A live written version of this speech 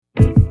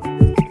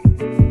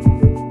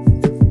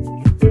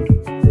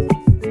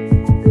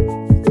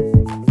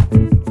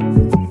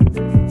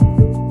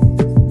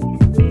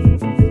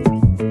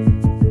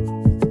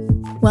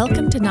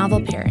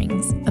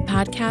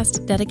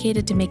podcast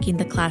dedicated to making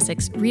the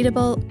classics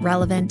readable,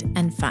 relevant,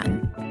 and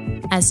fun.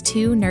 As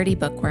two nerdy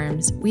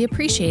bookworms, we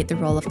appreciate the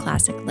role of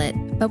classic lit,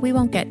 but we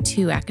won't get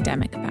too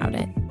academic about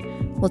it.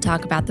 We'll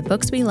talk about the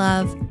books we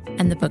love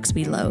and the books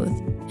we loathe,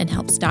 and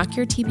help stock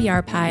your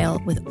TBR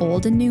pile with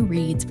old and new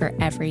reads for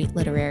every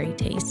literary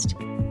taste.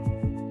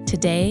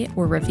 Today,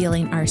 we're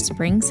revealing our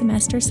spring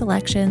semester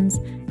selections,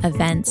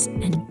 events,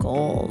 and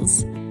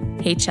goals.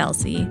 Hey,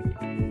 Chelsea.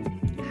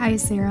 Hi,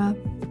 Sarah.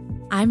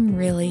 I'm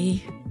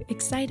really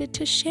excited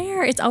to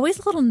share. It's always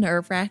a little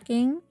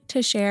nerve-wracking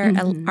to share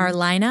our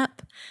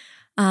lineup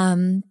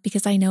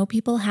because I know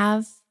people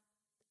have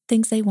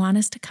things they want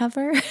us to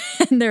cover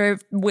and they're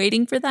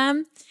waiting for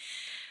them.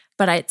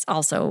 But it's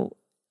also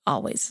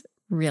always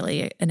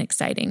really an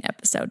exciting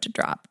episode to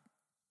drop.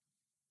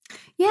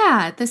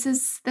 Yeah, this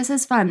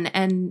is fun.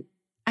 And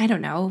I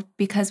don't know,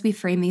 because we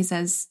frame these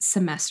as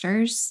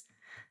semesters,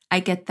 I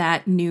get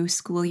that new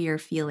school year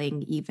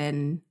feeling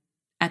even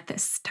at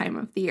this time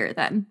of the year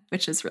then,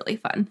 which is really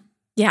fun.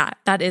 Yeah,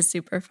 that is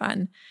super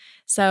fun.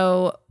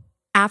 So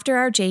after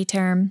our J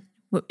term,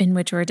 in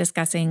which we're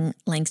discussing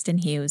Langston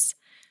Hughes,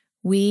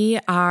 we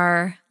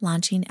are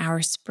launching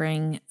our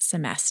spring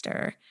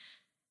semester.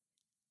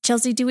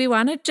 Chelsea, do we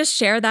want to just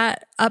share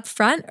that up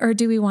front, or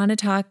do we want to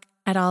talk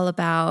at all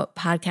about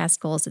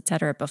podcast goals, et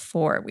cetera,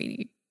 before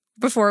we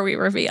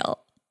reveal?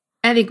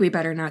 I think we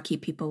better not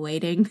keep people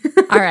waiting.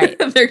 All right.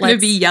 They're going to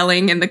be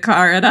yelling in the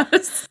car at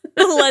us.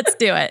 Let's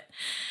do it.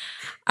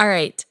 All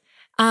right.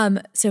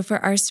 So for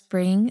our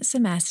spring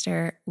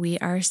semester, we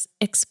are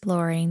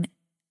exploring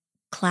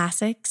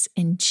classics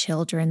in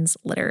children's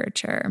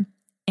literature.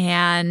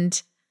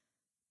 And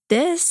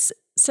this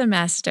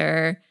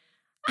semester,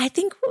 I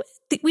think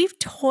we've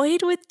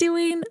toyed with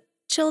doing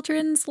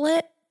children's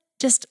lit,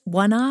 just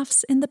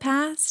one-offs in the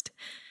past.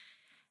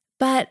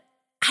 But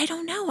I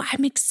don't know.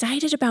 I'm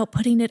excited about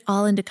putting it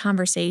all into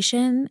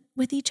conversation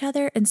with each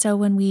other. And so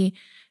when we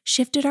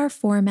shifted our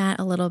format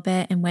a little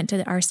bit and went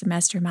to our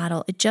semester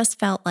model, it just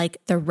felt like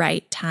the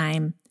right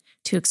time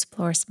to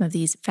explore some of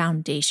these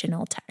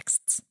foundational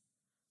texts.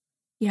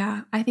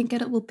 Yeah, I think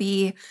it will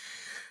be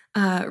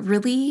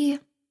really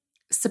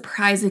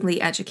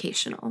surprisingly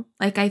educational.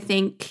 Like, I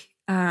think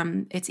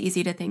it's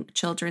easy to think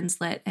children's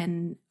lit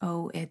and,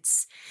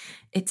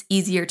 it's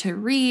easier to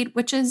read,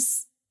 which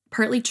is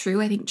partly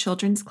true. I think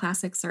children's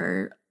classics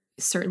are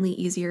certainly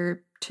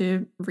easier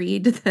to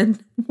read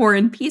than War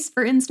and Peace,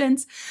 for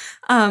instance.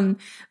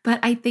 But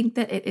I think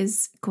that it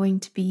is going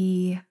to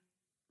be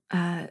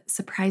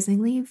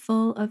surprisingly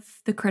full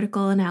of the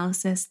critical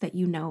analysis that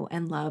you know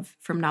and love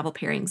from Novel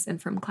Pairings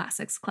and from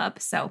Classics Club.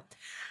 So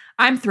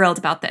I'm thrilled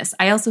about this.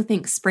 I also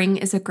think spring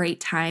is a great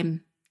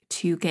time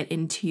to get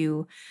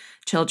into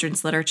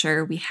children's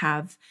literature. We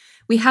have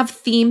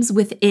themes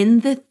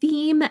within the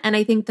theme, and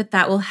I think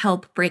that will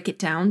help break it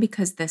down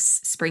because this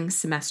spring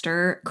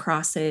semester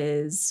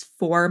crosses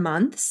 4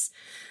 months.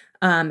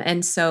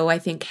 And so I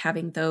think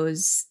having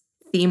those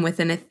theme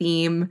within a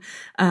theme,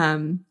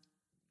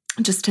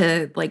 just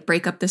to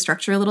break up the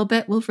structure a little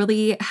bit, will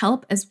really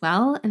help as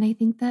well. And I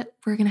think that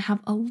we're going to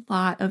have a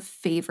lot of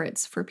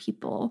favorites for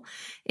people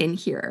in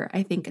here.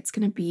 I think it's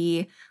going to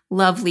be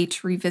lovely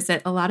to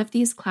revisit a lot of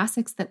these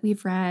classics that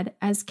we've read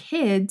as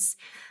kids,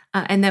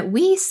 and that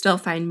we still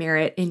find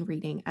merit in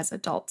reading as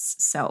adults.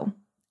 So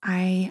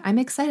I'm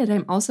excited.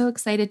 I'm also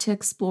excited to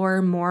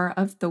explore more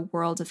of the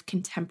world of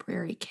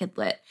contemporary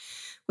kidlit,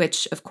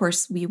 which of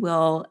course we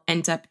will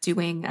end up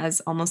doing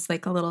as almost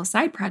like a little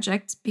side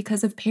project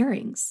because of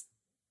pairings.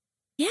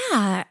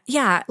 Yeah.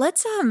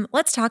 Let's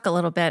talk a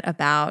little bit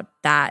about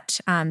that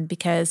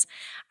because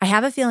I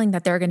have a feeling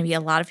that there are going to be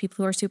a lot of people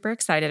who are super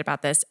excited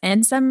about this,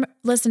 and some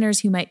listeners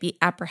who might be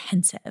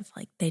apprehensive,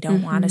 like they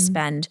don't want to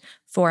spend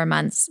 4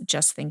 months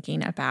just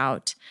thinking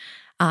about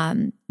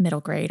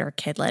middle grade or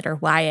kidlit or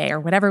YA or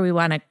whatever we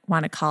want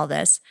to call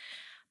this.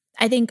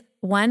 I think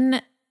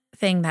one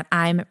thing that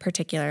I'm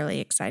particularly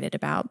excited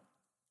about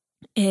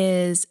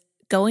is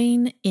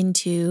going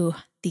into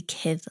the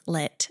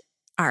kidlit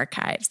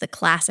archives, the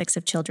classics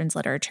of children's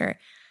literature.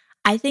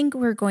 I think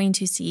we're going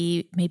to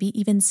see maybe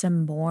even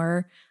some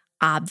more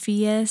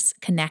obvious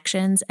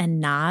connections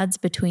and nods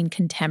between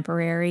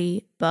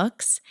contemporary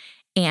books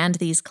and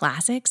these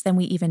classics than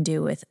we even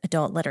do with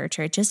adult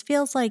literature. It just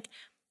feels like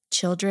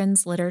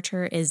children's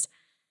literature is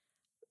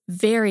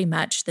very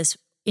much this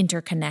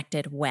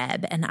interconnected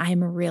web, and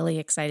I'm really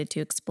excited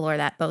to explore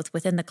that both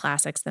within the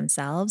classics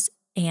themselves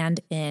and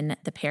in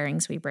the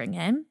pairings we bring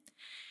in.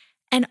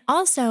 And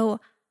also,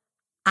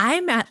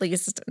 I'm at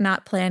least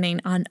not planning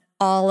on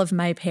all of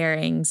my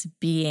pairings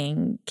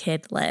being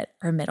kidlit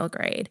or middle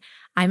grade.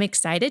 I'm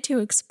excited to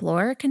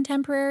explore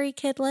contemporary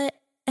kidlit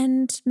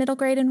and middle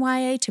grade and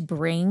YA to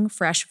bring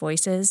fresh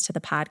voices to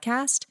the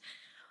podcast.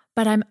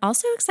 But I'm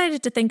also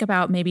excited to think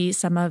about maybe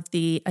some of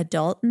the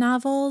adult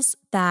novels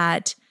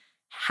that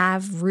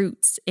have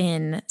roots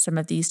in some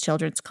of these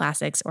children's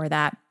classics, or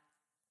that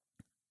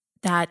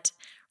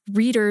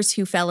readers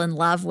who fell in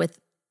love with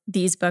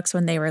these books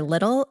when they were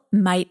little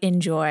might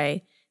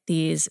enjoy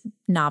these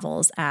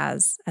novels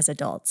as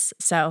adults.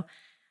 So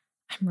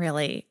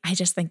I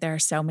just think there are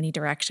so many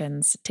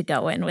directions to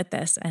go in with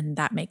this, and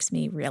that makes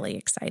me really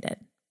excited.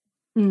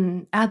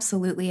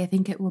 Absolutely. I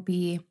think it will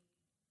be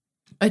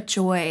a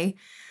joy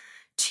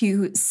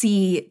to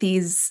see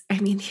these. I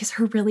mean, these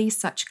are really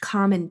such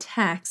common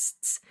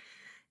texts,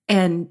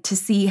 and to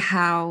see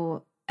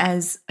how,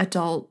 as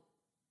adult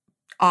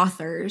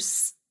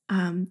authors,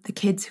 the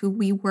kids who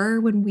we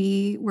were when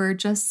we were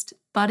just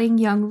budding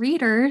young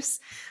readers,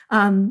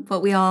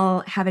 what we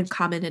all have in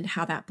common and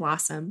how that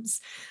blossoms.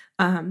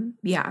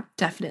 Yeah,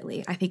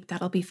 definitely. I think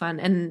that'll be fun.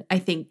 And I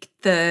think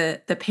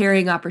the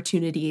pairing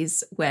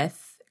opportunities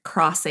with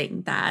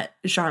crossing that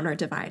genre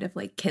divide of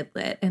like kid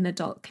lit and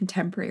adult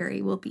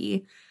contemporary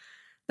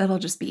that'll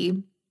just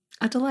be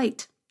a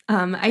delight.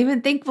 I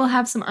even think we'll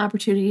have some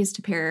opportunities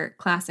to pair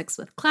classics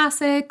with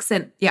classics.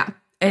 And yeah,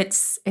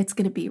 it's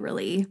going to be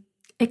really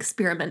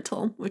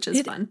experimental, which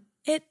is fun.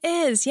 It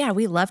is. Yeah,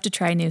 we love to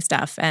try new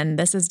stuff. And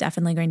this is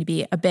definitely going to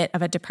be a bit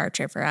of a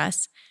departure for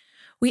us.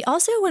 We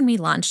also, when we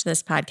launched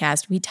this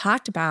podcast, we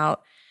talked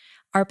about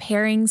our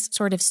pairings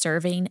sort of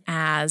serving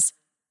as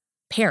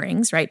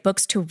pairings, right?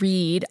 Books to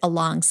read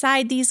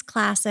alongside these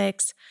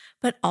classics,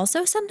 but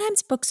also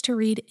sometimes books to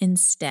read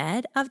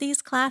instead of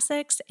these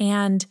classics.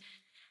 And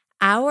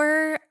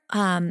our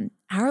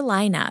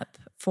lineup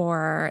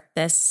for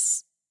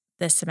this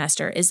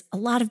semester is a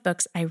lot of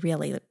books I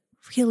really,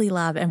 really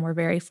love and were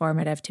very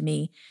formative to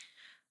me.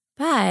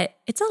 But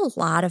it's a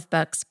lot of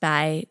books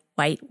by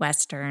white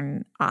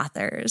Western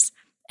authors.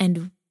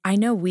 And I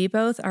know we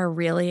both are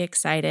really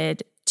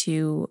excited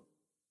to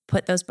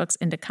put those books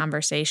into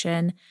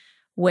conversation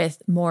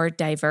with more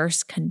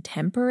diverse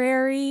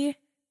contemporary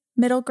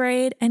middle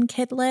grade and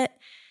kid lit.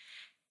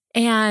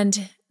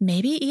 And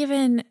maybe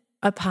even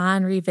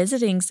upon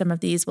revisiting some of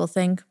these, we'll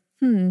think,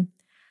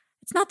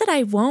 it's not that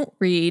I won't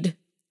read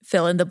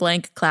fill in the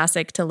blank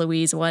classic to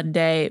Louise one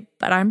day,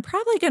 but I'm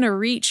probably going to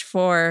reach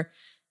for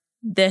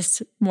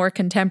this more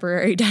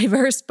contemporary,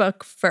 diverse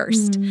book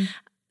first.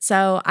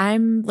 So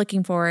I'm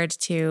looking forward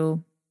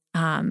to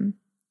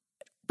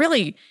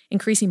really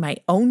increasing my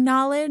own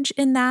knowledge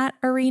in that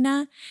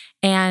arena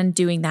and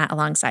doing that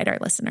alongside our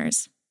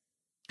listeners.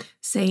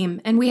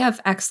 Same. And we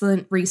have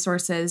excellent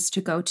resources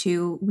to go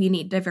to. We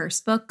Need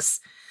Diverse Books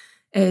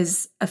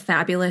is a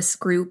fabulous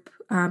group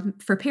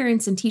for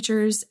parents and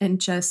teachers and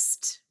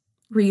just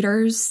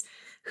readers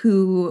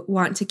who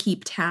want to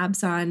keep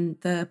tabs on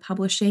the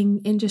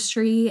publishing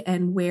industry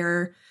and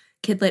where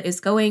Kidlit is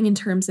going in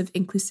terms of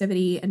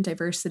inclusivity and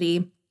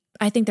diversity.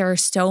 I think there are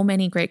so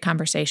many great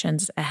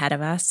conversations ahead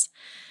of us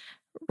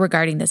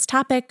regarding this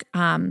topic,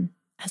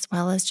 as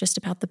well as just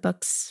about the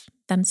books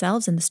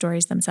themselves and the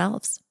stories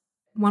themselves.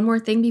 One more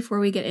thing before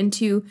we get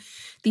into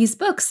these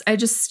books.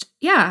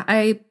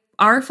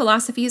 Our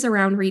philosophies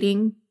around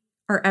reading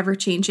are ever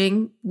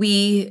changing.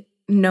 We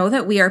know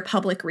that we are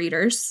public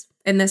readers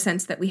in the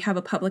sense that we have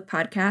a public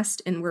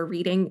podcast and we're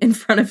reading in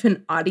front of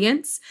an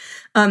audience.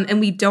 And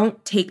we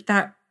don't take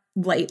that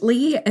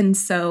lightly. And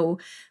so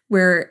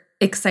we're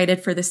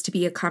excited for this to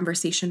be a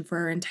conversation for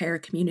our entire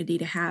community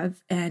to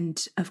have.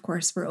 And of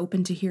course, we're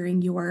open to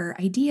hearing your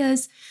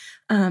ideas.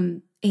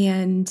 We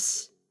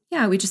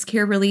just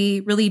care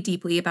really, really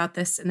deeply about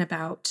this and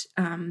about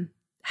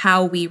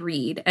how we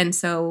read. And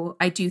so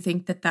I do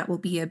think that will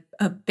be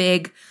a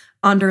big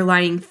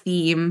underlying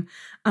theme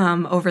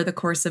over the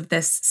course of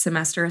this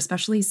semester,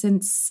 especially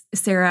since,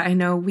 Sarah, I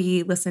know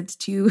we listened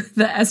to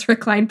the Ezra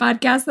Klein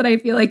podcast that I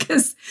feel like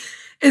is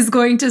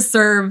going to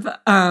serve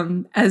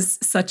as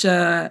such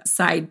a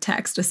side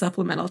text, a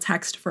supplemental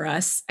text for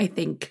us, I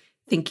think,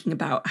 thinking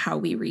about how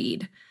we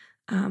read.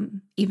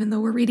 Even though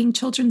we're reading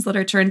children's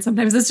literature and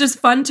sometimes it's just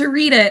fun to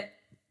read it,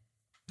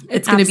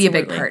 it's going to be a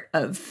big part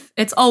of,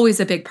 it's always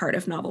a big part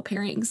of novel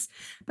pairings,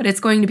 but it's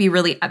going to be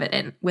really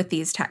evident with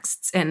these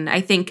texts. And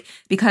I think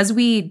because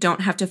we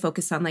don't have to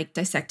focus on like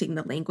dissecting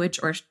the language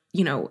or,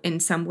 in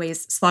some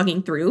ways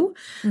slogging through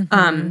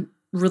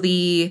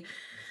really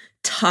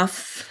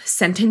tough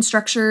sentence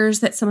structures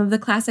that some of the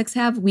classics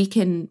have, we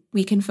can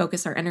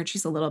focus our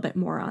energies a little bit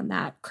more on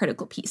that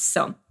critical piece.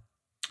 So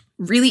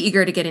really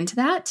eager to get into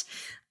that.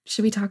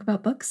 Should we talk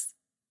about books?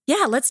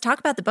 Yeah, let's talk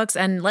about the books.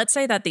 And let's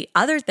say that the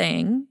other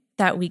thing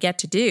that we get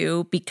to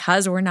do,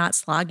 because we're not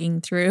slogging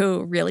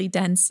through really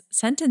dense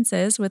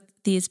sentences with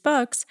these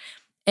books,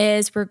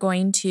 is we're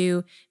going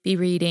to be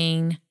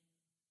reading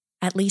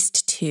at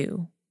least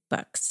 2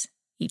 books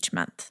each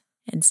month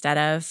instead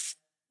of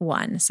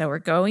 1. So we're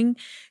going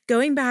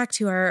back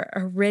to our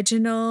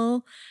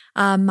original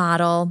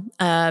model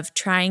of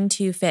trying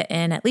to fit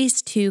in at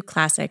least 2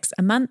 classics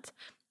a month.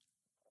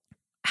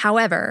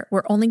 However,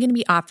 we're only going to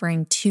be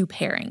offering 2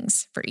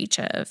 pairings for each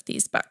of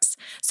these books.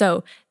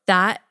 So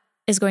that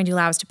is going to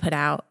allow us to put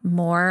out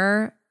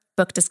more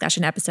book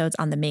discussion episodes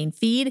on the main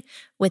feed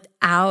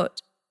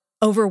without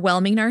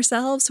overwhelming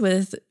ourselves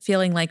with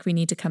feeling like we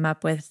need to come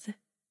up with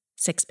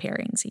 6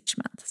 pairings each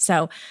month.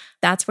 So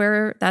that's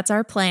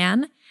our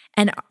plan.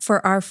 And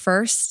for our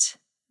first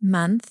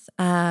month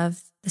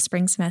of the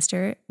spring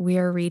semester, we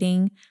are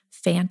reading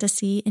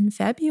fantasy in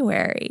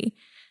February.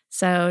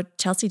 So,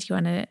 Chelsea, do you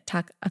want to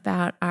talk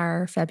about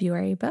our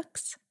February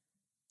books?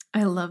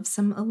 I love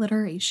some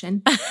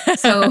alliteration.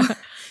 So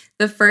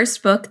the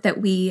first book that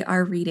we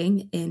are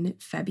reading in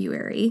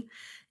February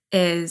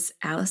is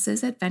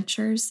Alice's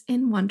Adventures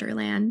in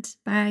Wonderland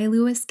by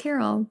Lewis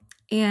Carroll.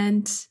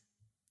 And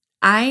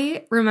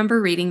I remember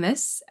reading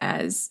this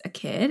as a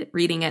kid,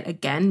 reading it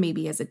again,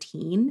 maybe as a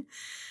teen.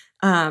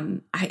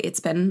 It's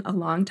been a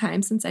long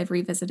time since I've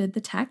revisited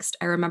the text.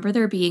 I remember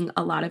there being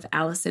a lot of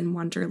Alice in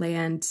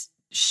Wonderland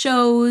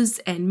shows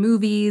and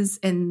movies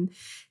and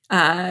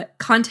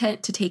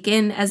content to take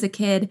in as a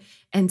kid.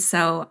 And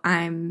so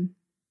I'm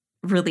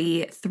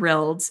really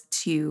thrilled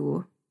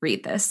to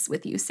read this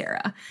with you,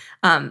 Sarah.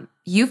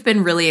 You've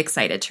been really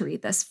excited to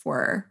read this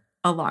for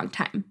a long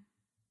time.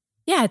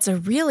 Yeah, it's a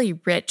really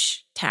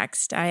rich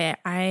text.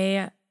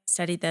 I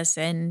studied this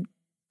in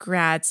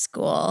grad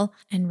school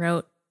and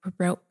wrote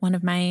one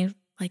of my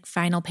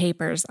final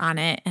papers on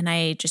it. And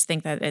I just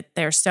think that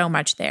there's so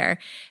much there.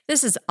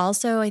 This is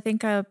also, I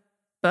think, a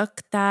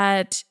book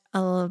that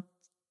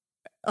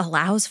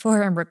allows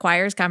for and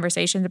requires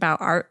conversations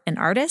about art and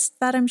artists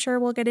that I'm sure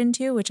we'll get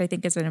into, which I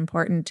think is an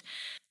important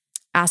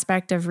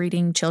aspect of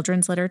reading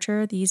children's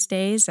literature these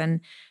days.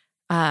 And,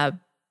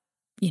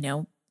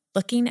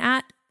 looking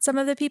at some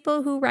of the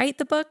people who write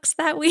the books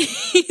that we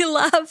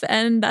love,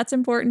 and that's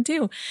important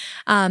too.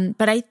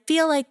 But I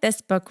feel like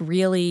this book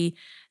really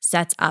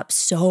sets up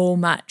so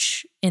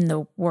much in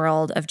the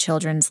world of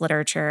children's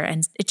literature,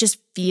 and it just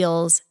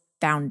feels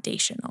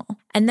foundational.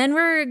 And then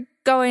we're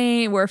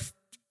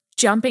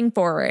jumping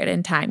forward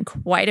in time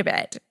quite a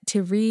bit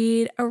to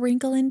read A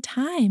Wrinkle in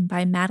Time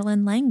by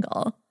Madeleine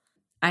L'Engle.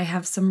 I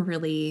have some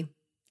really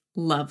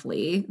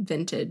lovely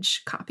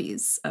vintage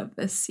copies of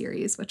this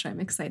series, which I'm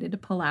excited to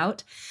pull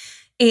out.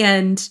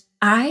 And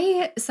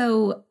I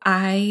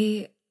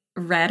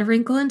read A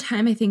Wrinkle in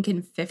Time, I think,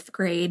 in 5th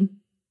grade.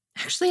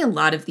 Actually, a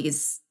lot of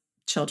these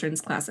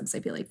children's classics, I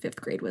feel like 5th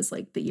grade was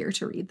like the year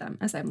to read them,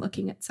 as I'm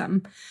looking at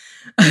some,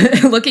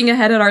 looking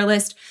ahead at our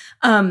list.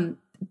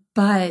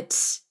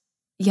 But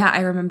yeah, I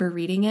remember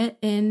reading it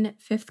in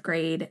 5th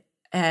grade,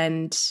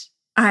 and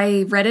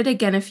I read it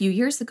again a few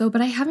years ago,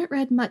 but I haven't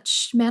read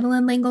much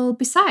Madeleine L'Engle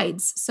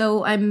besides.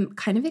 So I'm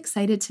kind of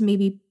excited to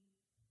maybe,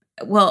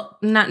 well,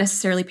 not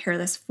necessarily pair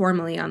this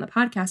formally on the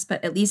podcast,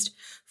 but at least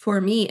for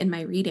me in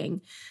my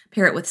reading,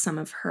 pair it with some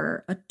of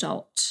her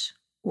adult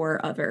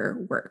or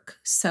other work.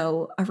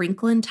 So A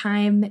Wrinkle in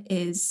Time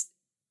is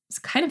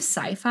kind of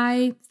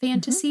sci-fi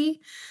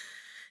fantasy,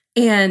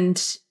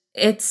 and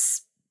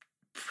it's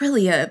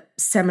really a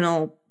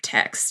seminal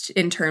text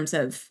in terms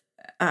of,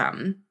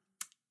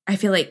 I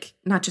feel like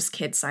not just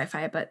kids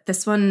sci-fi, but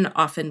this one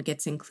often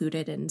gets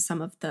included in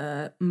some of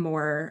the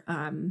more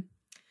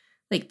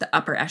the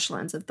upper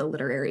echelons of the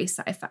literary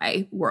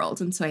sci-fi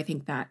world. And so I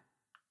think that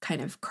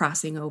kind of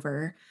crossing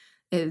over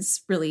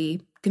is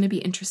really going to be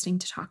interesting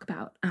to talk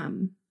about.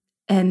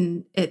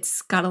 And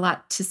it's got a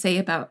lot to say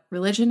about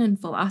religion and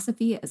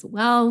philosophy as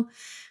well.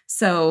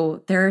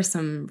 So there are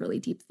some really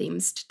deep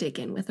themes to dig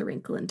in with A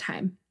Wrinkle in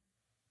Time.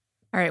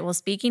 All right. Well,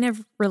 speaking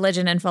of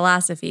religion and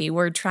philosophy,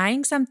 we're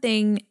trying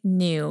something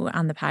new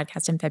on the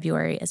podcast in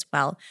February as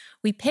well.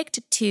 We picked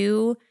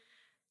 2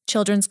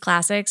 children's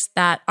classics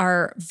that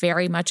are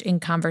very much in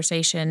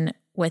conversation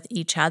with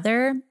each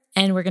other,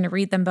 and we're going to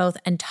read them both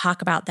and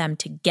talk about them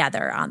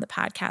together on the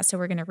podcast. So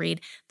we're going to read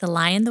The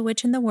Lion, the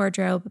Witch, and the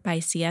Wardrobe by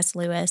C.S.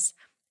 Lewis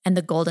and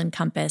The Golden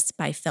Compass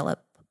by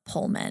Philip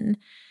Pullman,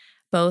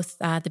 both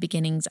the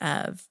beginnings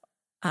of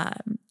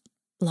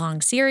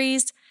long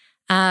series.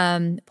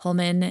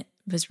 Pullman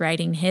was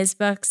writing his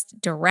books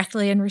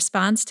directly in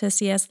response to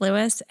C.S.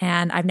 Lewis,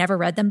 and I've never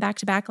read them back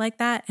to back like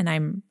that, and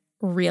I'm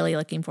really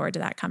looking forward to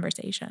that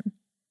conversation.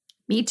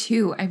 Me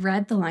too. I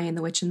read The Lion,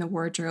 the Witch, and the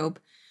Wardrobe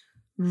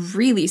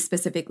really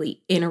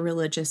specifically in a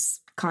religious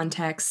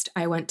context.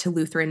 I went to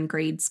Lutheran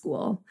grade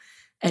school,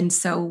 and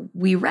so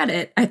we read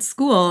it at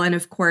school, and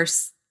of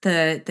course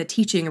the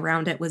teaching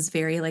around it was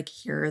very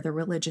here are the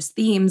religious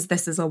themes.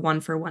 This is a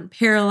 1-for-1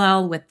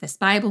 parallel with this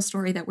Bible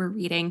story that we're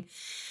reading,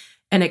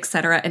 and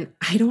etc. And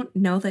I don't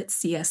know that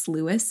C.S.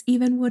 Lewis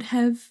even would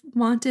have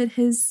wanted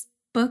his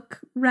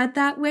book read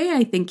that way.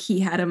 I think he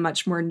had a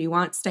much more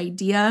nuanced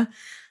idea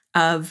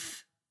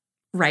of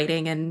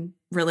writing and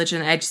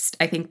religion. I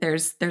think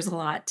there's a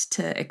lot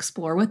to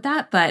explore with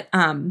that, but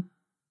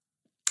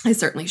I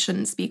certainly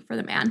shouldn't speak for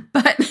the man.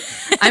 But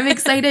I'm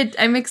excited.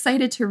 I'm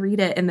excited to read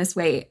it in this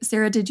way.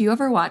 Sarah, did you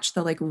ever watch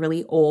the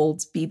really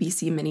old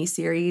BBC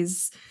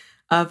miniseries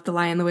of The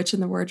Lion, the Witch,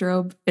 and the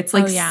Wardrobe? It's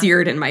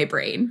seared in my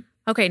brain.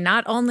 Okay,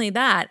 not only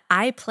that,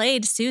 I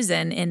played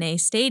Susan in a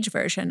stage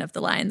version of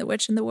The Lion, the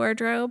Witch, and the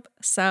Wardrobe.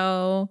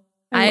 So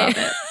I love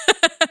it.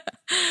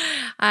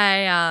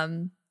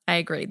 I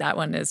agree. That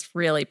one is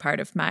really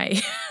part of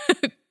my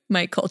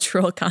my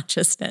cultural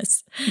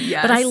consciousness.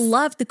 Yes. But I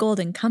love The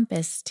Golden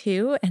Compass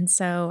too, and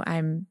so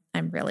I'm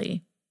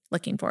really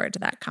looking forward to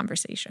that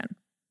conversation.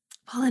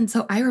 Well, and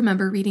so I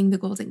remember reading The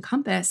Golden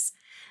Compass,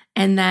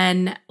 and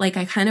then I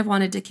kind of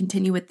wanted to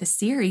continue with the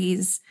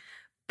series,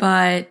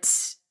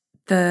 but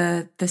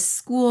The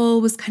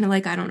school was kind of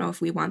like, I don't know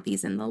if we want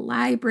these in the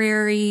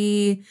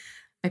library.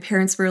 My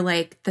parents were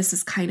like, this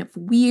is kind of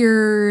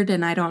weird,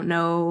 and I don't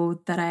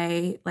know that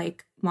I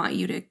like want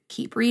you to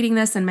keep reading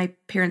this. And my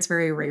parents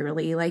very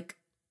rarely like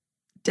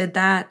did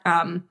that,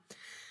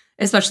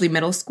 especially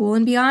middle school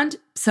and beyond.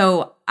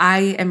 So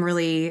I am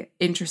really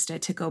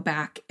interested to go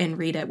back and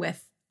read it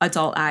with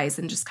adult eyes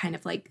and just kind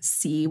of like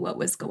see what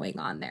was going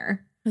on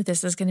there.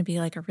 This is going to be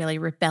like a really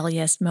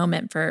rebellious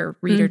moment for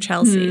reader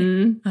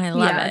Chelsea. I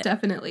love it.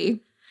 Definitely.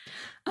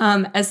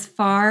 As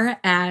far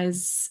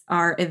as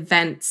our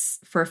events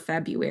for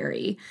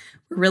February,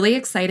 we're really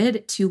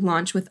excited to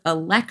launch with a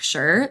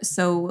lecture.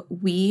 So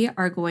we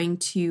are going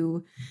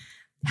to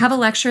have a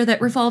lecture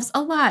that revolves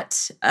a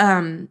lot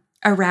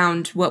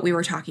around what we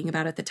were talking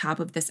about at the top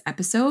of this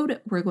episode.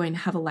 We're going to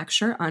have a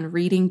lecture on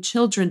reading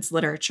children's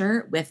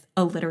literature with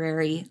a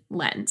literary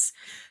lens.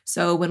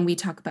 So when we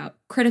talk about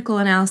critical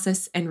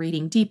analysis and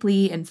reading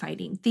deeply and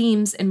finding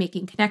themes and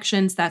making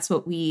connections, that's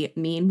what we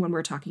mean when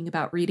we're talking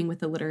about reading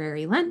with a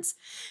literary lens.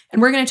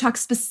 And we're going to talk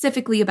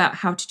specifically about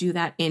how to do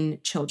that in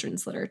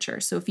children's literature.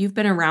 So if you've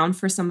been around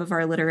for some of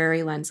our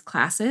literary lens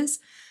classes,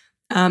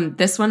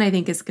 this one I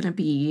think is going to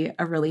be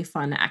a really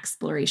fun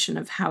exploration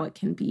of how it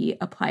can be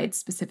applied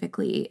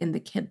specifically in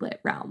the kidlit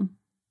realm.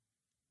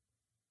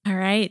 All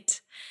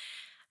right.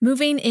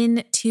 Moving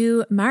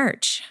into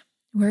March,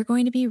 we're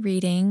going to be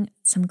reading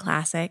some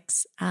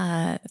classics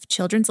of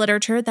children's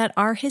literature that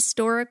are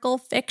historical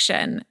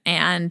fiction.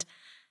 And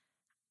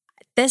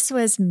this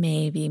was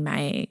maybe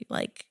my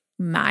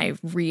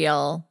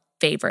real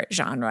favorite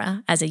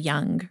genre as a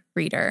young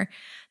reader.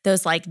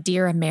 Those like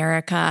Dear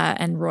America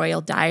and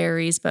Royal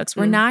Diaries books.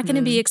 We're not going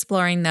to be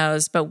exploring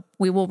those, but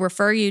we will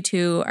refer you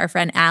to our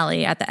friend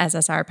Allie at the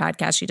SSR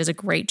podcast. She does a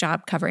great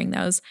job covering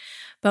those.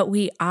 But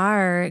we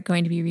are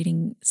going to be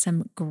reading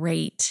some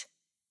great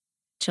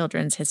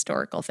children's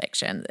historical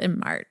fiction in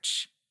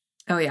March.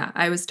 Oh yeah,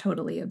 I was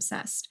totally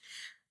obsessed.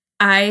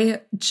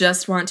 I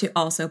just want to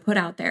also put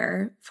out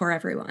there for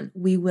everyone,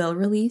 we will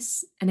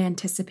release an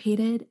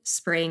anticipated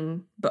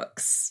spring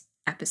books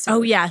episode.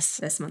 Oh yes,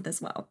 this month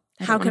as well.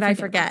 How could I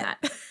forget?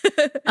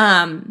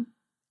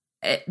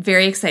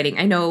 Very exciting.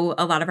 I know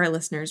a lot of our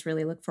listeners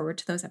really look forward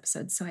to those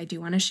episodes, so I do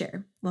want to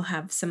share. We'll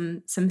have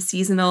some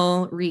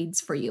seasonal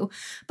reads for you.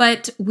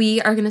 But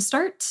we are going to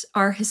start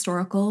our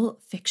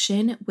historical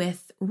fiction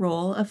with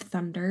Roll of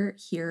Thunder,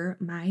 Hear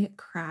My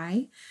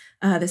Cry.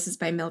 This is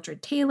by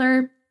Mildred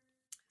Taylor.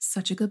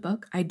 Such a good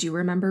book. I do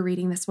remember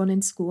reading this one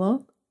in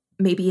school,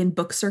 maybe in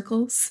book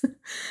circles.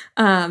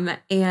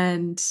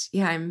 And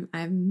yeah,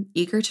 I'm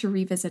eager to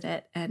revisit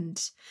it.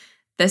 And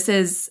this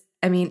is,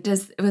 I mean,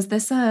 was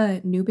this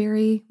a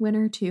Newbery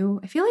winner too?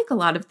 I feel like a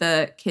lot of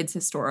the kids'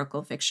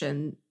 historical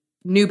fiction,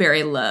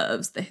 Newbery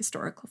loves the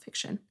historical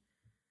fiction.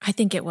 I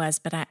think it was,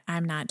 but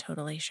I'm not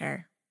totally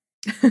sure.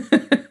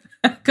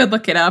 Could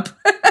look it up.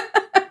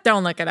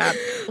 Don't look it up.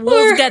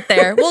 We'll get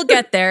there. We'll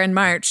get there in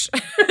March.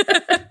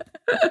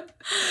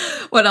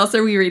 What else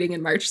are we reading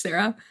in March,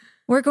 Sarah?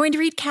 We're going to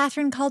read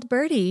Catherine Called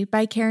Birdie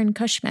by Karen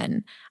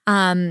Cushman,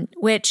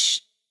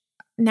 which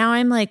now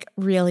I'm like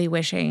really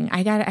wishing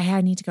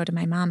I need to go to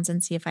my mom's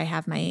and see if I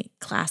have my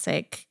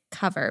classic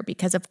cover,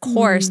 because of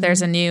course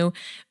there's a new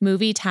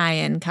movie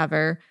tie-in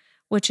cover,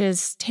 which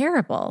is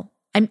terrible.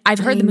 I've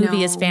heard the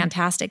movie is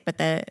fantastic, but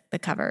the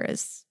cover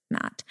is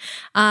not.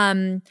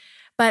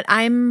 But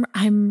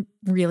I'm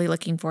really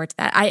looking forward to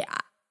that.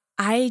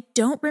 I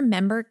don't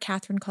remember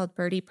Catherine Called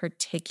Birdie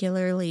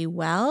particularly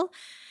well.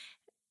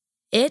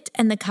 It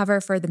and the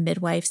cover for The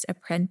Midwife's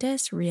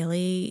Apprentice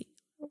really,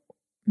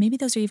 maybe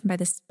those are even by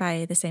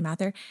the same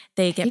author.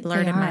 They get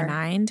blurred in my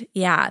mind.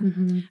 Yeah.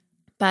 Mm-hmm.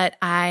 But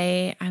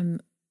I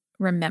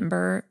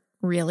remember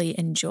really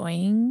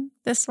enjoying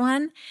this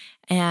one.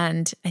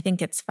 And I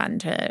think it's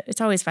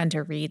always fun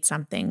to read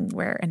something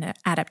where an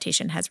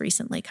adaptation has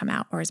recently come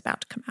out or is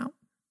about to come out.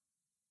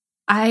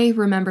 I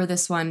remember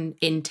this one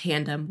in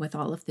tandem with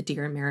all of the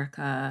Dear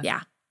America,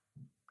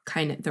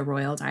 kind of the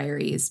Royal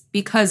Diaries,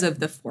 because of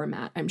the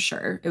format, I'm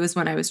sure. It was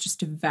when I was just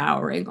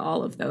devouring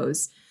all of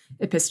those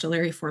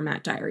epistolary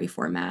format, diary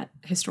format,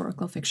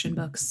 historical fiction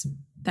books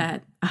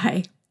that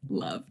I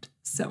loved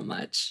so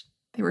much.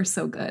 They were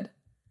so good.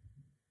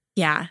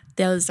 Yeah,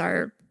 those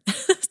are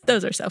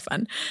so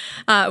fun.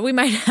 We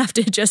might have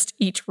to just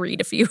each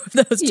read a few of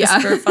those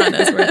just for fun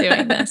as we're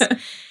doing this.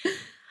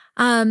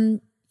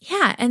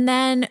 Yeah. And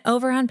then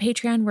over on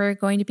Patreon, we're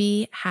going to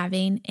be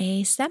having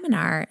a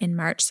seminar in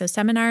March. So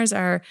seminars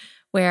are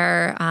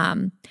where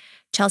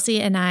Chelsea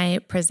and I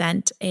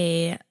present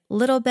a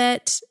little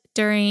bit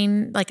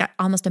during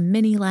almost a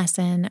mini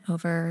lesson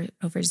over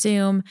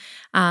Zoom.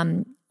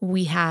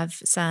 We have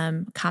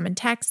some common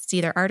texts,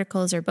 either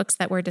articles or books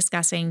that we're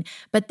discussing,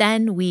 but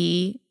then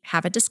we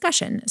have a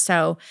discussion.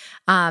 So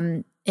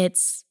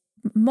it's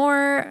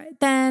broader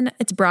than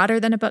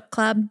a book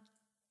club,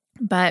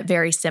 but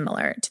very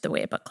similar to the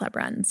way a book club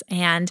runs.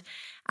 And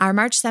our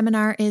March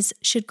seminar is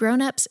Should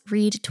Grown-Ups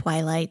Read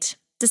Twilight?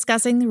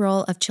 Discussing the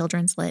role of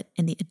children's lit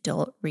in the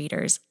adult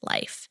reader's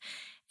life.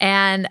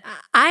 And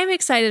I'm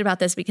excited about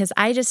this because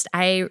I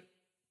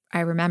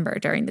remember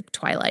during the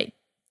Twilight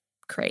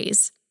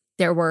craze,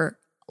 there were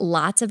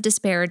lots of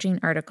disparaging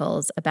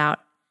articles about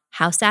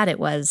how sad it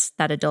was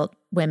that adult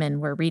women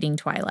were reading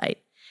Twilight.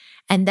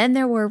 And then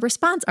there were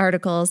response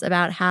articles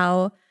about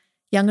how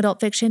young adult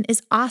fiction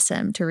is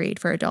awesome to read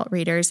for adult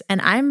readers.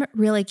 And I'm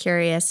really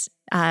curious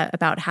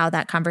about how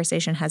that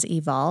conversation has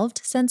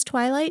evolved since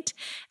Twilight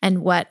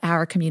and what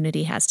our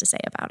community has to say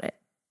about it.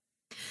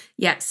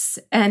 Yes.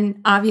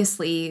 And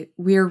obviously,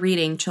 we're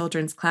reading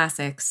children's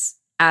classics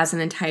as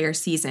an entire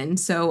season.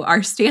 So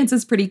our stance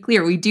is pretty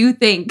clear. We do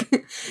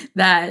think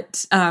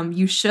that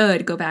you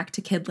should go back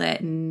to Kidlit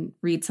and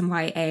read some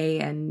YA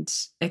and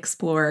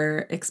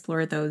explore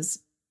those,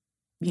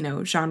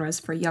 genres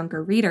for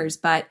younger readers.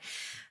 But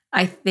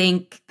I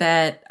think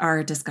that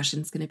our discussion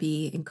is going to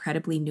be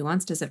incredibly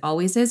nuanced, as it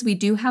always is. We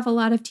do have a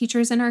lot of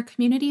teachers in our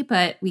community,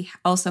 but we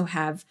also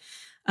have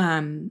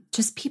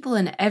just people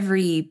in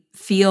every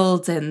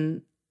field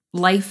and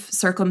life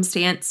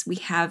circumstance. We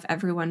have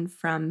everyone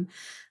from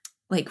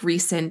like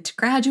recent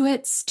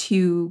graduates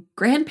to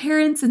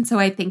grandparents. And so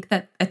I think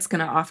that it's going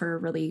to offer a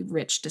really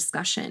rich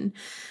discussion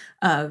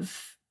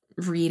of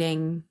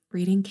reading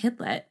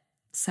Kidlit.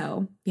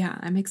 So yeah,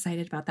 I'm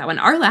excited about that one.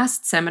 Our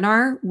last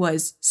seminar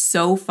was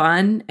so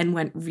fun and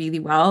went really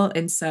well.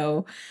 And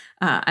so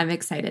I'm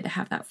excited to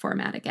have that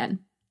format again.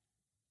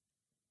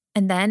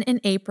 And then in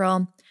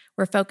April,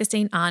 we're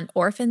focusing on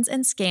orphans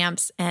and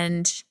scamps.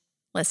 And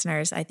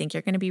listeners, I think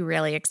you're going to be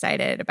really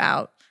excited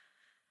about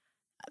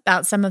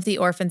some of the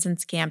orphans and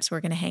scamps we're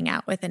going to hang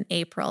out with in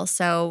April.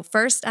 So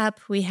first up,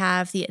 we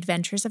have The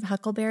Adventures of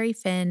Huckleberry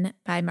Finn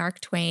by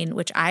Mark Twain,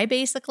 which I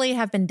basically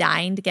have been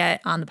dying to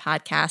get on the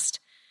podcast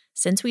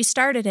since we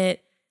started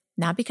it,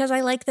 not because I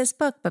like this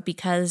book, but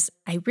because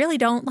I really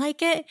don't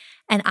like it.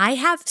 And I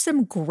have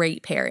some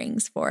great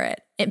pairings for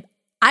it.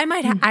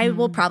 I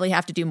will probably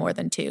have to do more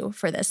than 2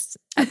 for this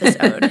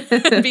episode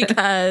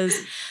because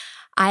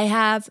I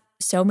have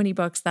so many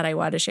books that I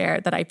want to share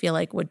that I feel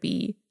like would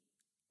be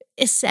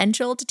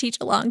essential to teach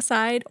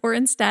alongside or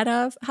instead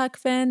of Huck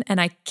Finn,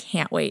 and I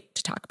can't wait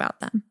to talk about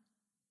them.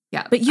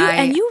 Yeah, but you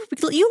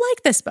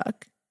like this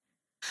book.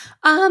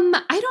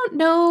 I don't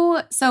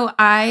know. So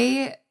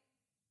I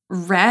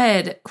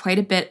read quite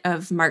a bit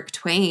of Mark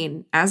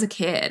Twain as a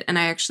kid, and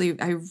I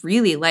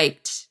really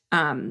liked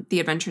The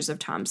Adventures of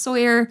Tom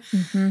Sawyer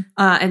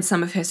and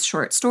some of his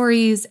short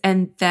stories.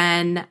 And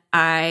then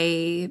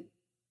I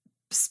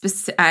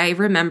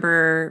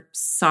remember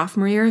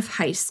sophomore year of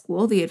high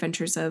school, The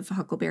Adventures of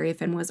Huckleberry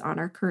Finn was on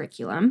our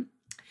curriculum.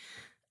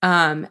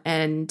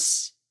 And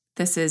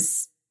this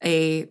is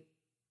a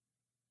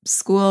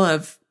school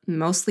of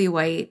mostly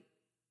white,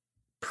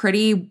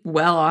 pretty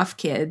well-off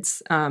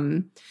kids.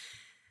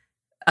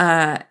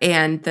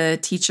 And the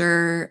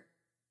teacher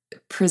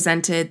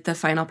presented the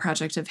final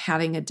project of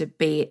having a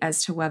debate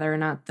as to whether or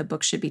not the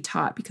book should be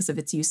taught because of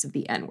its use of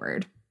the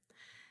N-word,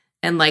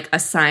 and like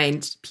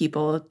assigned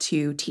people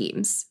to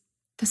teams.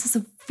 This is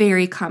a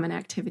very common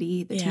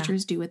activity that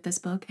teachers do with this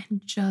book,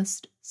 and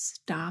just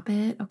stop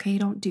it. Okay,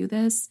 don't do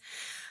this.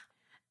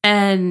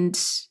 And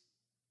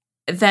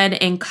then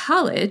in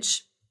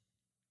college,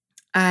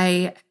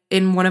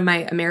 in one of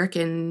my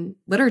American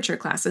literature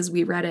classes,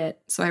 we read it.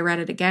 So I read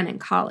it again in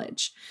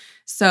college.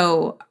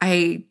 So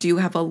I do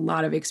have a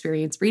lot of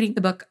experience reading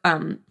the book.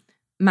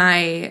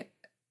 My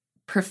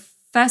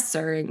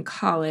professor in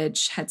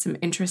college had some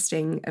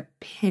interesting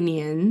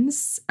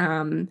opinions,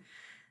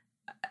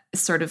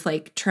 sort of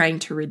like trying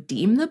to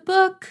redeem the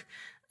book.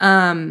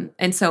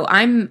 And so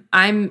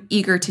I'm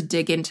eager to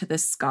dig into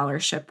this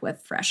scholarship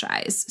with fresh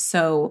eyes.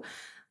 So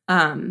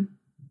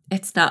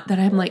it's not that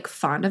I'm like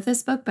fond of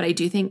this book, but I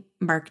do think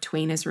Mark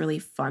Twain is really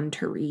fun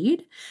to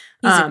read.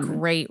 He's a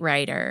great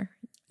writer.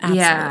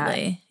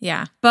 Absolutely.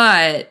 Yeah.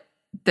 But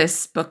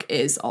this book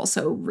is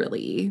also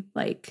really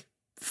like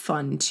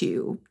fun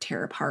to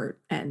tear apart.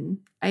 And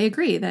I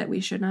agree that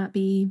we should not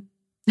be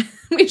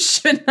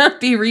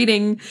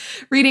reading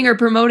or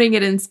promoting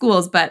it in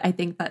schools, but I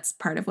think that's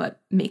part of what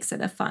makes it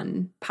a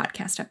fun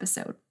podcast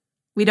episode.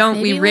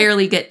 We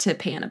rarely get to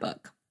pan a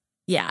book.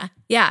 Yeah.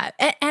 Yeah.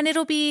 And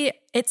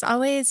it's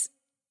always,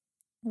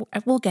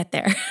 we'll get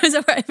there.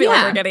 So I feel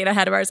like we're getting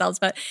ahead of ourselves,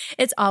 but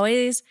it's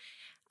always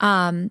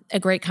a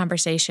great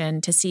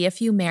conversation to see a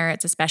few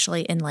merits,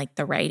 especially in like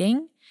the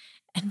writing,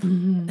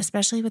 and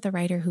especially with a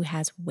writer who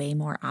has way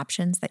more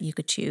options that you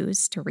could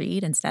choose to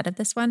read instead of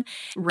this one,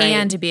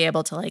 and to be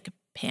able to like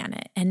pan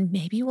it. And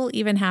maybe we'll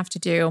even have to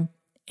do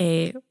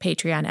a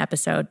Patreon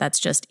episode that's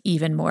just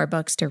even more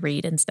books to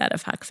read instead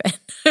of Huck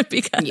Finn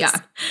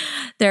because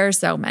there are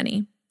so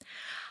many.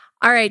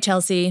 All right,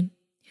 Chelsea,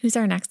 who's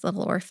our next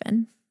little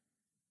orphan?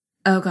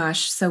 Oh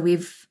gosh. So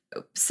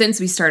since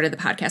we started the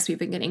podcast, we've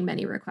been getting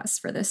many requests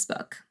for this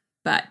book,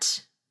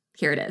 but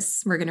here it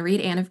is. We're going to read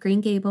Anne of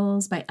Green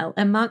Gables by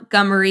L.M.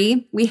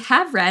 Montgomery. We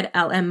have read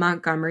L.M.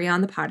 Montgomery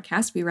on the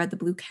podcast. We read The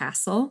Blue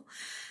Castle,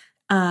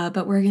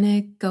 but we're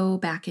going to go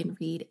back and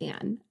read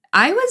Anne.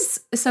 I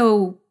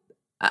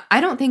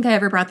don't think I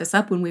ever brought this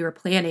up when we were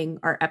planning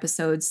our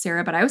episodes,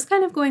 Sarah, but I was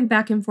kind of going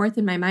back and forth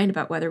in my mind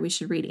about whether we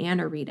should read Anne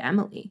or read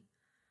Emily.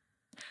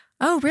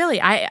 Oh,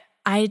 really? I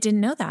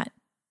didn't know that.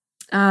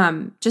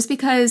 Just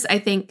because I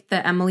think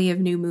the Emily of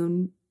New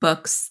Moon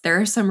books, there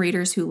are some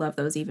readers who love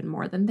those even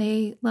more than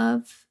they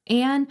love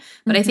Anne,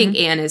 but I think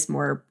Anne is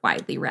more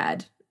widely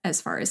read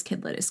as far as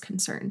kidlit is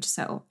concerned.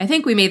 So I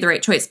think we made the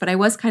right choice, but I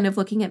was kind of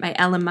looking at my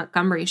Ellen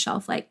Montgomery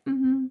shelf like,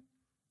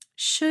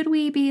 should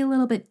we be a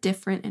little bit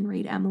different and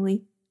read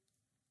Emily?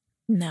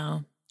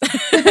 No.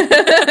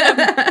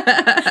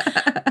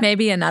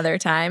 Maybe another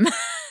time.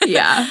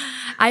 Yeah.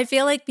 I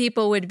feel like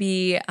people would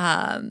be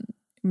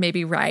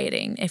maybe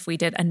rioting if we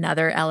did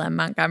another L.M.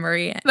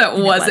 Montgomery. That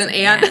wasn't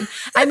Anne.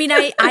 I mean,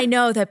 I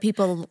know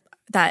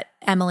that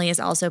Emily is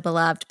also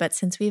beloved, but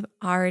since we've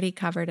already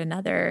covered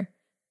another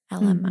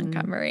L.M.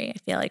 Montgomery, I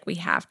feel like we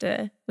have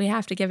to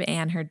give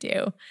Anne her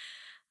due.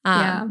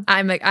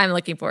 I'm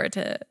looking forward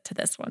to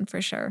this one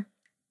for sure.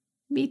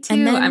 Me too.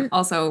 And then, I'm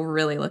also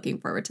really looking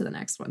forward to the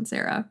next one,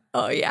 Sarah.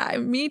 Oh yeah,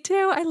 me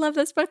too. I love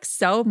this book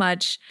so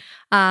much.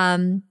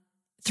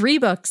 3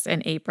 books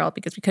in April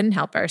because we couldn't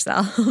help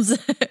ourselves.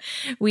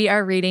 We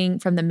are reading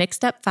from the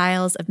Mixed Up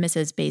Files of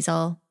Mrs.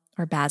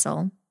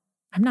 Basil,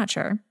 I'm not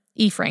sure,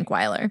 E. Frank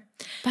Weiler,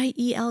 by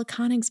E.L.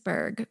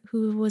 Konigsberg,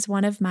 who was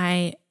one of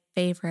my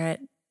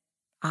favorite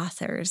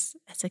authors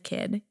as a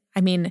kid.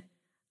 I mean,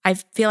 I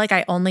feel like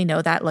I only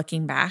know that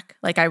looking back.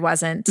 Like I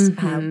wasn't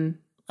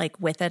like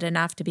with it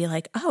enough to be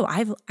like, oh,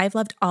 I've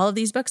loved all of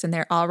these books and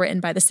they're all written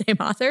by the same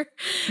author.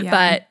 Yeah.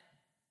 But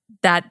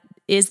that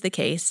is the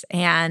case.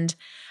 And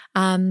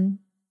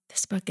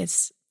this book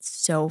is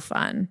so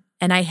fun.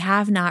 And I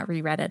have not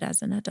reread it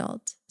as an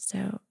adult.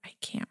 So I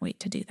can't wait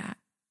to do that.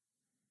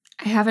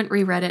 I haven't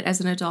reread it as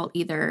an adult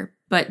either.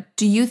 But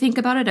do you think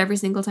about it every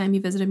single time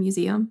you visit a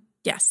museum?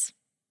 Yes.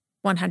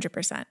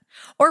 100%.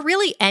 Or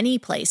really any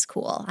place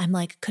cool. I'm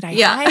like, could I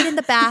hide in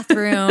the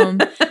bathroom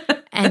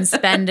and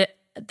spend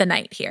the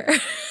night here?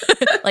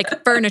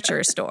 Like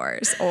furniture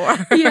stores or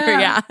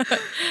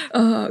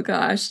Oh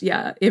gosh.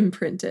 Yeah.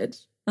 Imprinted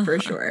for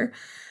sure.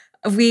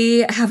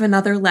 We have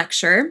another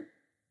lecture.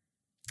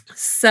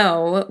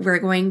 So we're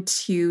going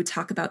to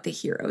talk about the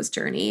hero's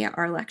journey.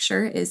 Our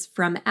lecture is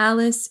From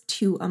Alice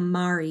to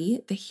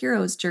Amari, the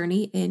hero's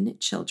journey in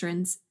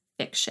children's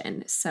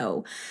fiction.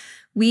 So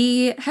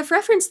we have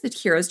referenced the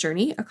hero's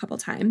journey a couple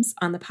times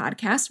on the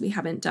podcast. We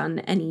haven't done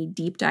any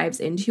deep dives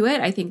into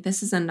it. I think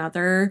this is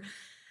another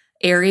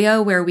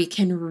area where we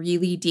can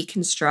really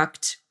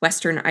deconstruct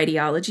Western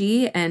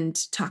ideology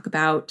and talk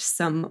about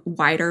some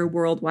wider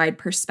worldwide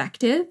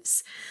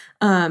perspectives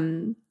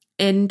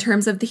in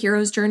terms of the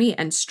hero's journey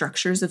and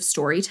structures of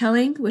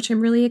storytelling, which I'm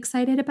really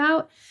excited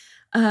about.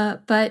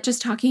 But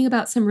just talking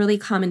about some really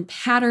common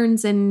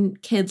patterns in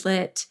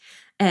kidlit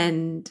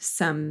and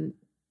some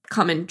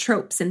common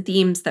tropes and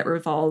themes that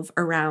revolve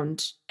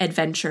around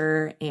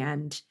adventure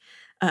and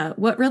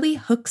what really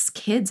hooks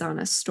kids on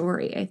a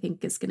story, I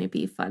think is going to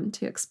be fun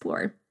to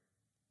explore.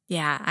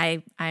 Yeah,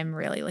 I'm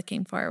really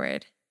looking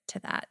forward to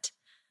that.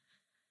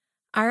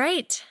 All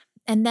right.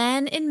 And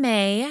then in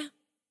May,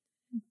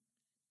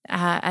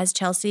 as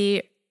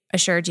Chelsea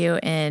assured you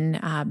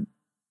in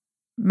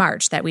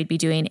March that we'd be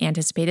doing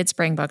anticipated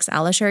spring books,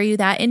 I'll assure you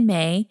that in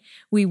May,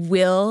 we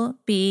will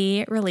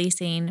be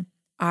releasing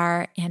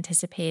our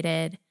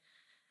anticipated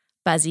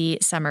Buzzy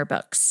Summer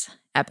Books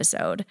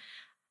episode.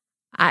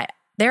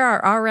 There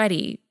are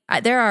already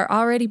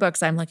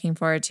books I'm looking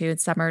forward to in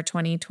summer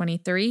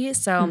 2023.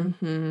 So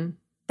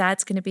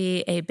that's going to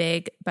be a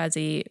big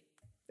Buzzy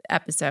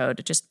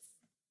episode, just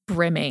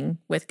brimming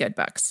with good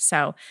books.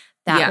 So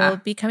that will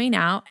be coming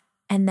out.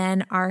 And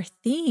then our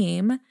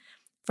theme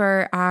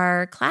for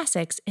our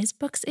classics is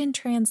books in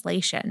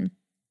translation.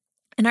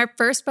 And our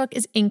first book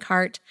is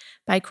Inkheart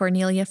by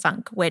Cornelia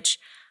Funk, which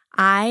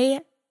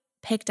I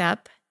picked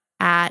up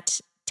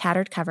at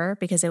Tattered Cover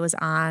because it was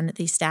on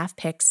the staff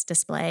picks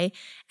display.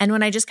 And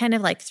when I just kind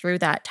of like threw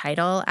that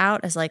title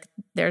out as like,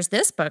 there's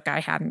this book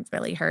I hadn't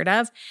really heard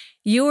of,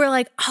 you were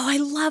like, oh, I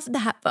love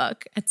that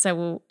book. And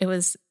so it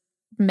was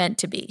meant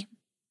to be.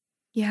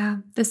 Yeah,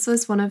 this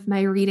was one of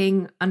my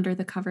reading under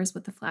the covers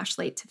with the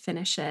flashlight to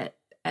finish it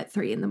at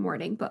 3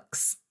 a.m.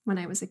 books when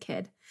I was a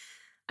kid.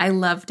 I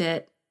loved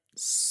it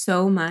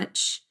so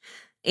much.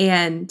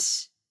 And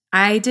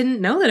I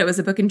didn't know that it was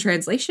a book in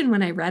translation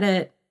when I read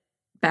it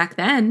back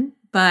then,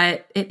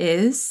 but it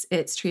is.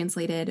 It's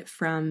translated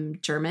from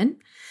German.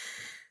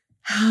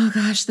 Oh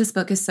gosh, this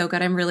book is so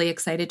good. I'm really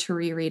excited to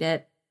reread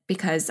it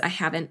because I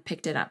haven't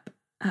picked it up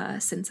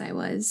since I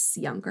was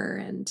younger.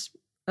 And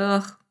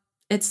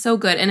it's so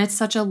good. And it's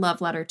such a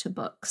love letter to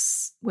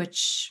books,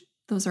 which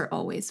those are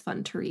always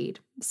fun to read.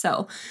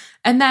 So,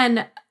 and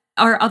then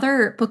our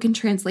other book in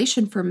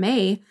translation for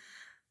May,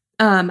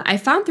 I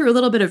found through a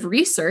little bit of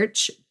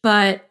research,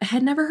 but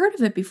had never heard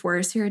of it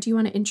before. Sarah, do you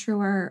want to intro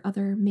our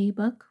other May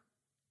book?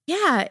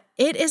 Yeah,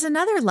 it is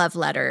another love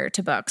letter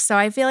to books. So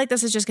I feel like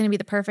this is just going to be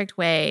the perfect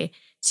way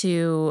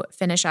to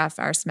finish off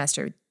our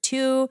semester.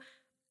 2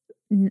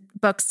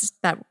 books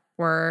that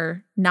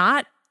were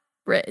not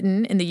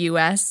written in the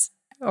U.S.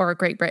 or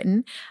Great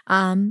Britain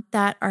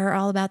that are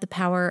all about the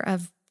power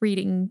of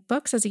reading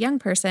books as a young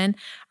person,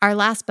 our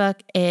last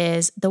book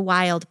is The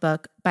Wild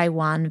Book by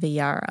Juan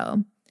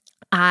Villaro.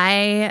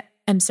 I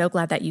am so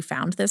glad that you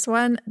found this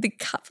one. The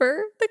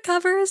cover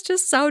is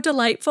just so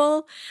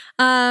delightful,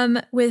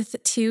 with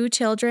two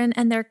children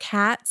and their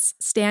cats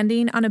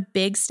standing on a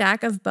big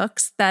stack of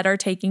books that are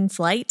taking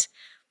flight.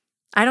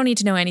 I don't need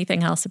to know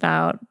anything else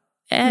about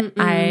it.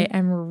 I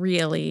am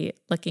really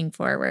looking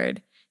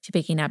forward to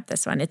picking up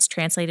this one. It's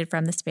translated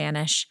from the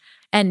Spanish,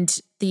 and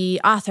the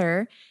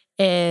author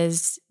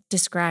is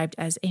described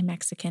as a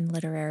Mexican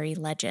literary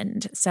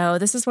legend. So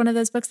this is one of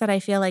those books that I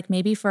feel like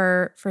maybe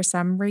for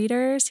some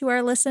readers who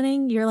are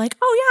listening, you're like,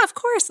 oh yeah, of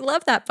course,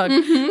 love that book.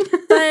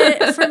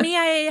 But for me,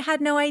 I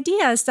had no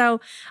idea. So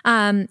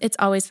it's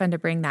always fun to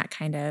bring that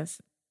kind of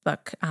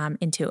book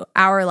into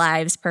our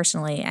lives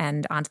personally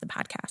and onto the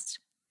podcast.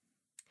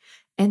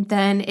 And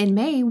then in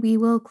May, we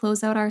will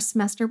close out our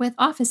semester with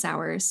Office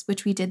Hours,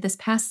 which we did this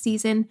past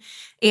season.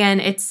 And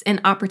it's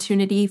an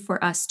opportunity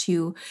for us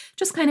to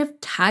just kind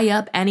of tie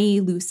up any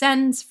loose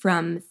ends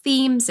from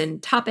themes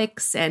and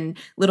topics and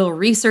little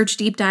research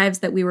deep dives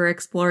that we were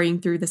exploring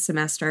through the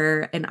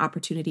semester. An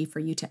opportunity for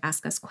you to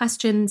ask us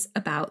questions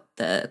about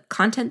the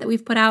content that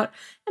we've put out,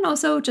 and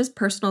also just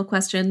personal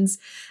questions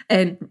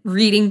and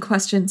reading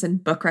questions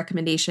and book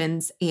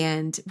recommendations.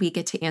 And we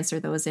get to answer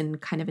those in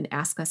kind of an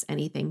Ask Us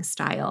Anything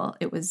style.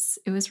 It was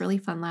really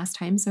fun last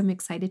time, so I'm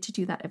excited to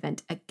do that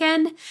event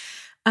again.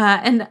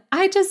 And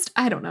I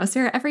don't know,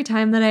 Sarah, every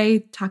time that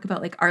I talk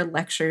about like our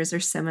lectures or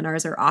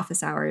seminars or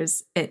office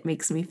hours, it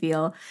makes me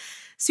feel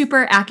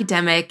super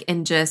academic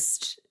and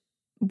just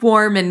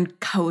warm and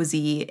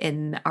cozy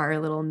in our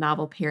little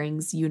Novel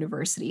Pairings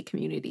University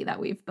community that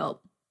we've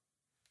built.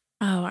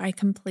 Oh, I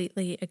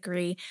completely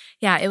agree.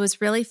 Yeah, it was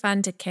really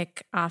fun to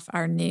kick off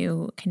our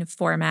new kind of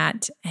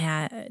format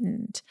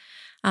and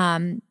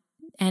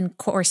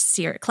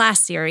class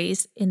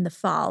series in the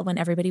fall when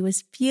everybody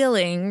was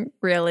feeling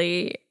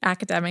really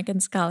academic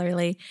and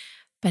scholarly.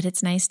 But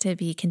it's nice to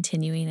be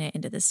continuing it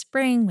into the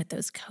spring with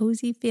those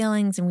cozy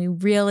feelings.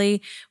 And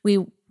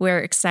we're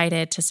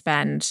excited to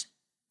spend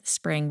the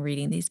spring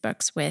reading these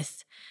books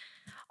with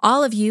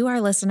all of you,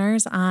 our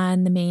listeners,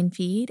 on the main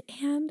feed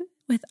and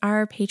with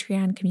our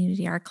Patreon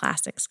community, our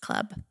Classics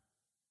Club.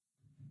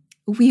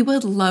 We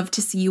would love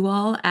to see you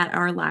all at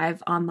our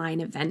live online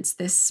events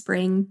this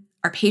spring.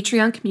 Our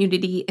Patreon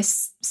community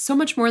is so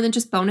much more than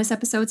just bonus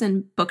episodes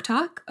and book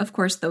talk. Of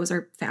course, those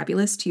are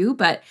fabulous too,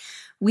 but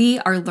we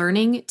are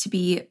learning to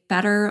be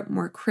better,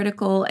 more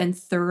critical, and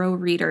thorough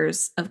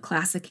readers of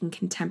classic and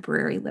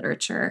contemporary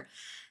literature.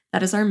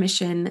 That is our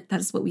mission.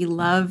 That is what we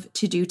love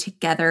to do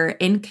together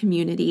in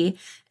community.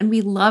 And we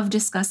love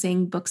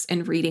discussing books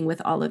and reading with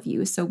all of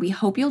you. So we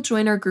hope you'll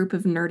join our group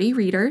of nerdy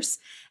readers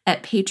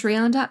at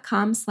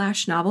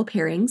patreon.com/novel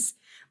pairings.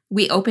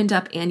 We opened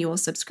up annual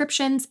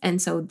subscriptions,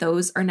 and so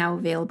those are now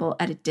available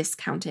at a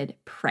discounted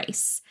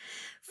price.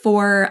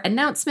 For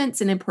announcements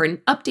and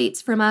important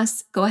updates from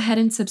us, go ahead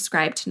and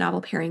subscribe to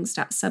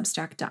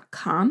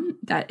novelpairings.substack.com.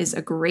 That is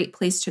a great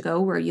place to go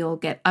where you'll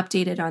get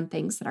updated on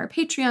things that our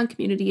Patreon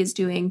community is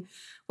doing,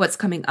 what's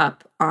coming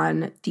up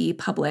on the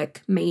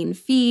public main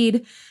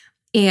feed.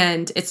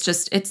 And it's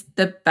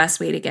the best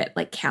way to get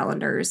like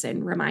calendars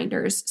and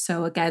reminders.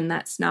 So again,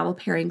 that's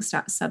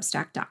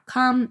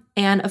novelpairings.substack.com.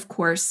 And of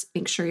course,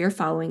 make sure you're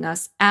following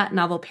us at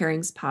Novel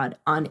Pairings Pod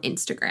on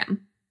Instagram.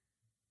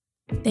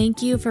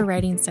 Thank you for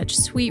writing such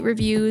sweet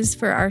reviews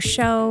for our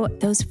show.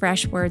 Those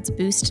fresh words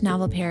boost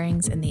Novel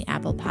Pairings in the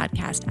Apple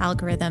Podcast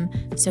algorithm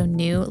so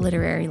new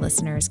literary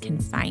listeners can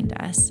find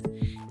us.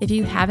 If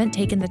you haven't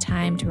taken the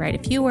time to write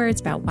a few words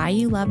about why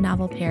you love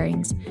Novel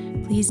Pairings,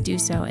 please do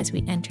so as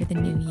we enter the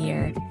new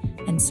year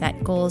and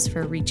set goals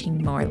for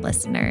reaching more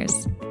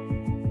listeners.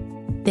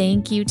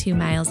 Thank you to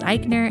Miles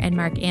Eichner and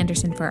Mark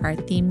Anderson for our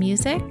theme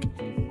music.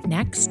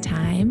 Next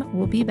time,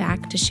 we'll be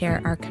back to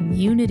share our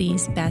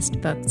community's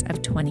best books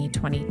of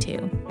 2022.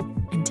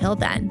 Until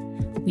then,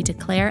 we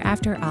declare,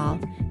 after all,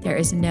 there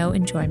is no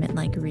enjoyment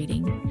like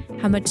reading.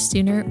 How much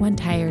sooner one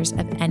tires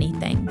of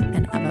anything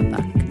than of a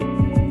book.